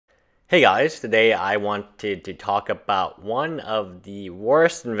Hey guys, today I wanted to talk about one of the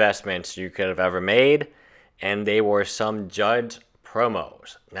worst investments you could have ever made, and they were some Judge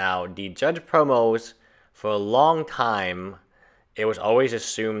promos. Now, the Judge promos, for a long time, it was always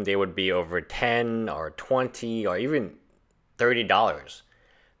assumed they would be over 10 or 20 or even $30,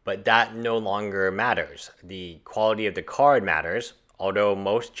 but that no longer matters. The quality of the card matters, although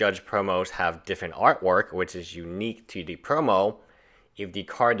most Judge promos have different artwork, which is unique to the promo. If the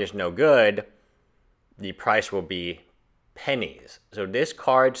card is no good, the price will be pennies. So this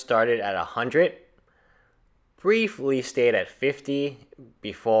card started at 100, briefly stayed at 50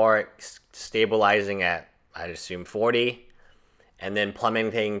 before stabilizing at, I'd assume, 40, and then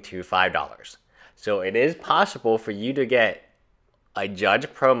plummeting to $5. So it is possible for you to get a Judge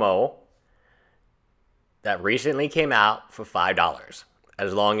promo that recently came out for $5,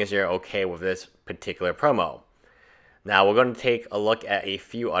 as long as you're okay with this particular promo. Now we're going to take a look at a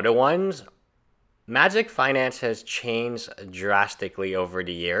few other ones. Magic finance has changed drastically over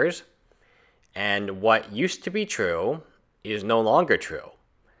the years, and what used to be true is no longer true.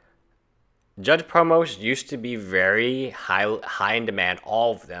 Judge promos used to be very high in demand,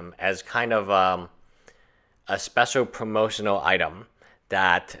 all of them, as kind of a special promotional item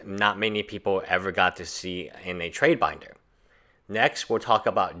that not many people ever got to see in a trade binder. Next, we'll talk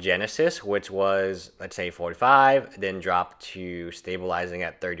about Genesis, which was, let's say, 45, then dropped to stabilizing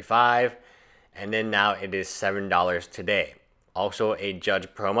at 35, and then now it is $7 today. Also a Judge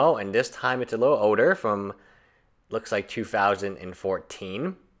promo, and this time it's a little older, from, looks like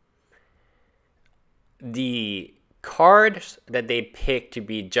 2014. The cards that they pick to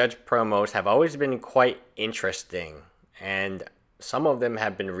be Judge promos have always been quite interesting, and some of them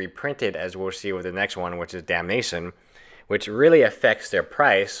have been reprinted, as we'll see with the next one, which is Damnation, which really affects their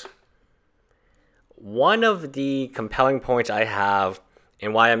price. One of the compelling points I have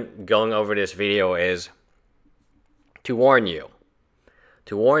and why I'm going over this video is to warn you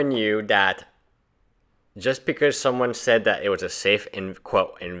that just because someone said that it was a safe,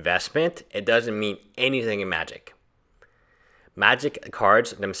 quote, investment, it doesn't mean anything in Magic. Magic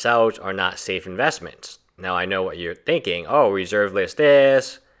cards themselves are not safe investments. Now I know what you're thinking. Oh, reserve list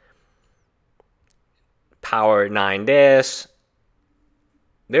this, Power 9 this.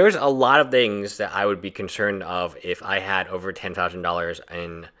 There's a lot of things that I would be concerned of if I had over $10,000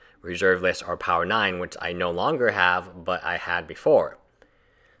 in reserve list or Power 9, which I no longer have, but I had before.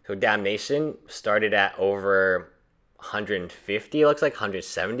 So Damnation started at over 150, looks like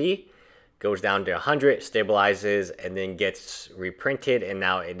 170, goes down to 100, stabilizes, and then gets reprinted, and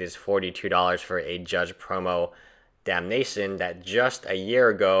now it is $42 for a Judge promo Damnation that just a year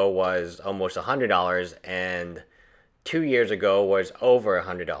ago was almost $100 and 2 years ago was over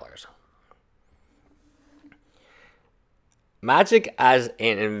 $100. Magic as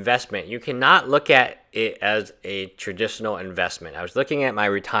an investment, you cannot look at it as a traditional investment. I was looking at my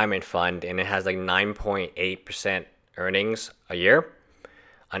retirement fund and it has like 9.8% earnings a year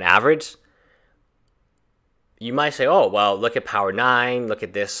on average. You might say, oh, well, look at Power 9, look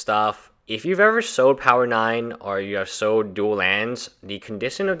at this stuff. If you've ever sold Power 9 or you have sold dual lands, the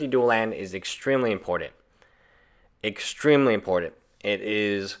condition of the dual land is extremely important. Extremely important. It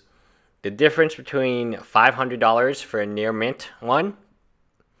is the difference between $500 for a near mint one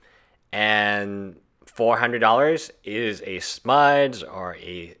and $400 is a smudge or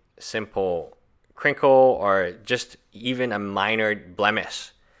a simple crinkle or just even a minor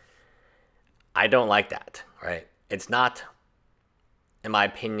blemish. I don't like that, right? It's not, in my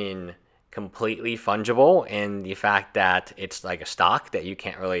opinion, completely fungible in the fact that it's like a stock that you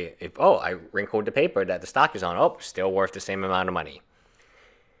can't really, I wrinkled the paper that the stock is on, still worth the same amount of money.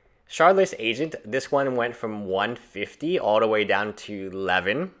 Shardless Agent, this one went from 150 all the way down to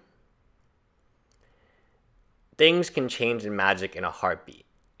 11. Things can change in Magic in a heartbeat,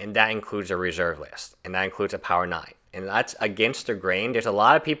 and that includes a reserve list, and that includes a Power 9. And that's against the grain. There's a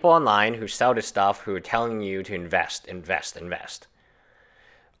lot of people online who sell this stuff who are telling you to invest.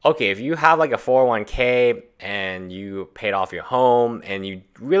 Okay, if you have like a 401k and you paid off your home and you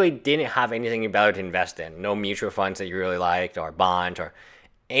really didn't have anything better to invest in, no mutual funds that you really liked or bonds or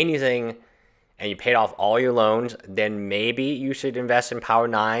anything, and you paid off all your loans, then maybe you should invest in Power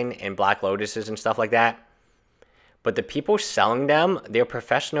 9 and Black Lotuses and stuff like that. But the people selling them, they're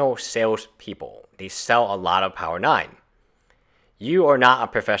professional salespeople. They sell a lot of Power 9. You are not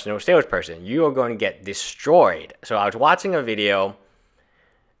a professional salesperson. You are going to get destroyed. So I was watching a video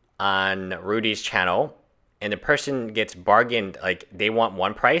on Rudy's channel, and the person gets bargained, like they want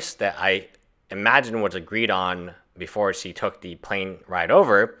one price that I imagine was agreed on before she took the plane ride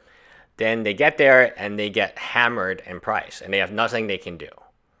over. Then they get there and they get hammered in price and they have nothing they can do.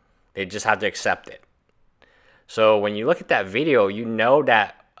 They just have to accept it. So when you look at that video, you know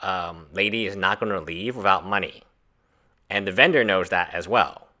that lady is not going to leave without money. And the vendor knows that as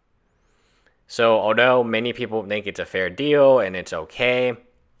well. So although many people think it's a fair deal and it's okay,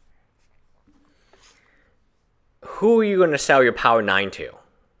 who are you going to sell your Power 9 to? You're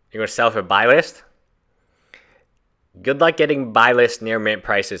going to sell for buy list? Good luck getting buy list near mint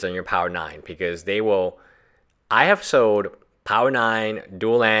prices on your Power 9, because they will... I have sold Power 9,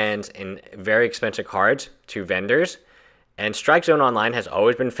 Duel lands, and very expensive cards to vendors. And Strike Zone Online has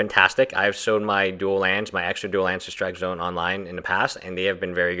always been fantastic. I've sold my Duel lands, my extra Duel lands to Strike Zone Online in the past, and they have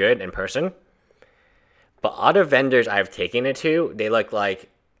been very good in person. But other vendors I've taken it to, they look like,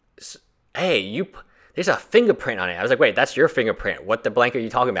 hey, there's a fingerprint on it. I was like, wait, that's your fingerprint. What the blank are you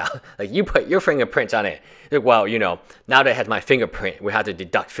talking about? Like, you put your fingerprints on it. Like, well, you know, now that it has my fingerprint, we have to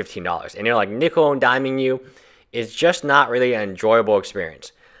deduct $15. And they're like nickel and diming you. It's just not really an enjoyable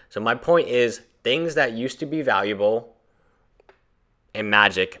experience. So my point is, things that used to be valuable in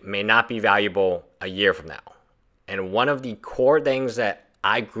Magic may not be valuable a year from now. And one of the core things that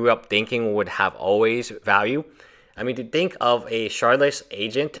I grew up thinking would have always value, I mean, to think of a Shardless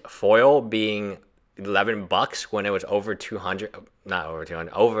Agent foil being $11 when it was over 200, not over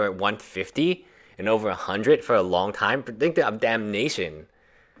 200, over 150 and over 100 for a long time. Think of Damnation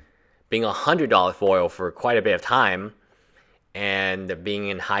being a $100 foil for quite a bit of time and being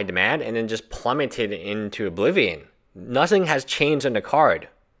in high demand, and then just plummeted into oblivion. Nothing has changed on the card.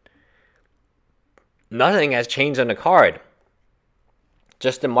 Nothing has changed on the card.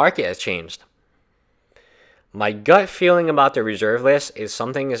 Just the market has changed. My gut feeling about the reserve list is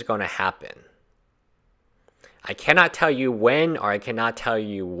something is going to happen. I cannot tell you when, or I cannot tell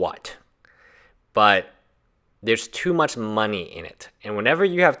you what. But there's too much money in it. And whenever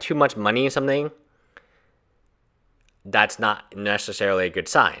you have too much money in something, that's not necessarily a good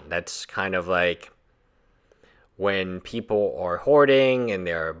sign. That's kind of like when people are hoarding and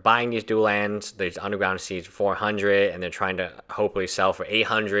they're buying these dual lands, these underground seeds 400, and they're trying to hopefully sell for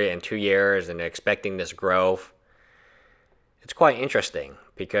 800 in 2 years, and they're expecting this growth. It's quite interesting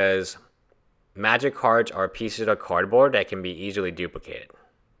because Magic cards are pieces of cardboard that can be easily duplicated.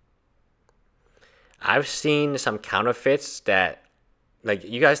 I've seen some counterfeits that, like,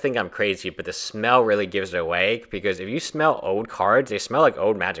 you guys think I'm crazy, but the smell really gives it away, because if you smell old cards, they smell like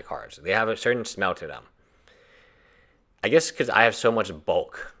old Magic cards. They have a certain smell to them. I guess because I have so much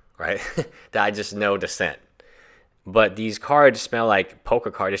bulk, right, that I just know the scent. But these cards smell like poker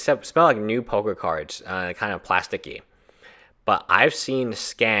cards. They smell like new poker cards, kind of plasticky. But I've seen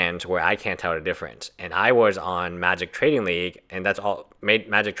scans where I can't tell the difference. And I was on Magic Trading League, and that's all,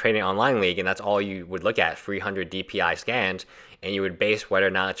 Magic Trading Online League, and that's all you would look at, 300 DPI scans, and you would base whether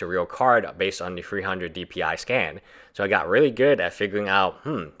or not it's a real card based on the 300 DPI scan. So I got really good at figuring out,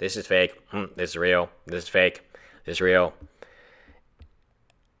 this is fake, this is real, this is fake, this is real.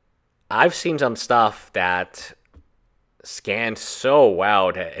 I've seen some stuff that scans so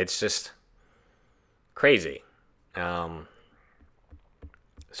well that it's just crazy.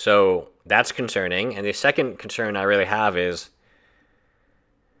 So that's concerning. And the second concern I really have is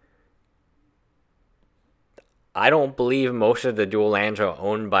I don't believe most of the dual lands are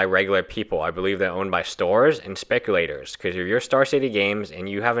owned by regular people. I believe they're owned by stores and speculators. Because if you're Star City Games and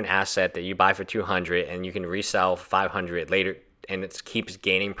you have an asset that you buy for 200 and you can resell 500 later, and it keeps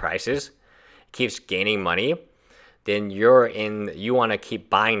gaining prices, keeps gaining money, then you want to keep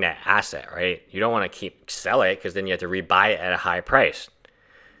buying that asset, right? You don't want to keep sell it, because then you have to rebuy it at a high price.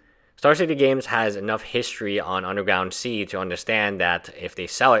 Star City Games has enough history on Underground Sea to understand that if they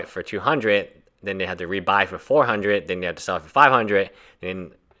sell it for 200, then they have to rebuy for 400, then they have to sell it for 500,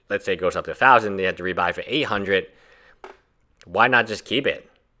 then let's say it goes up to 1,000, they have to rebuy for 800. Why not just keep it?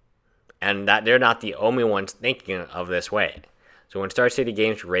 And that they're not the only ones thinking of this way. So when Star City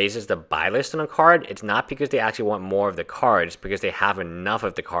Games raises the buy list on a card, it's not because they actually want more of the card, it's because they have enough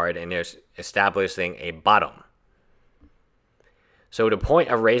of the card and they're establishing a bottom. So the point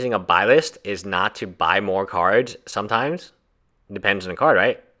of raising a buy list is not to buy more cards sometimes. It depends on the card,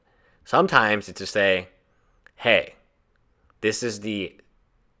 right? Sometimes it's to say, hey, this is the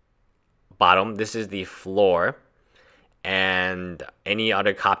bottom, this is the floor, and any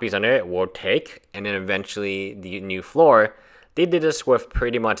other copies under it we'll take, and then eventually the new floor. They did this with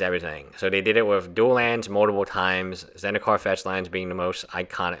pretty much everything. So they did it with dual lands multiple times, Zendikar fetch lands being the most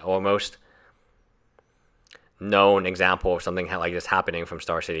iconic or most known example of something like this happening from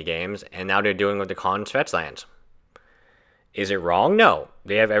Star City Games, and now they're doing with the Khans fetch lands. Is it wrong? No.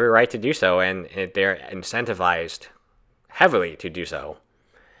 They have every right to do so, and they're incentivized heavily to do so.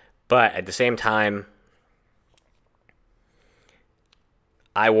 But at the same time,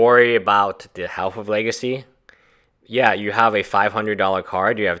 I worry about the health of Legacy. Yeah, you have a $500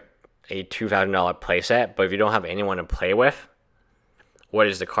 card, you have a $2,000 playset, but if you don't have anyone to play with, what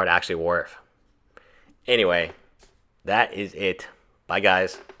is the card actually worth? Anyway, that is it. Bye,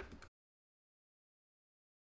 guys.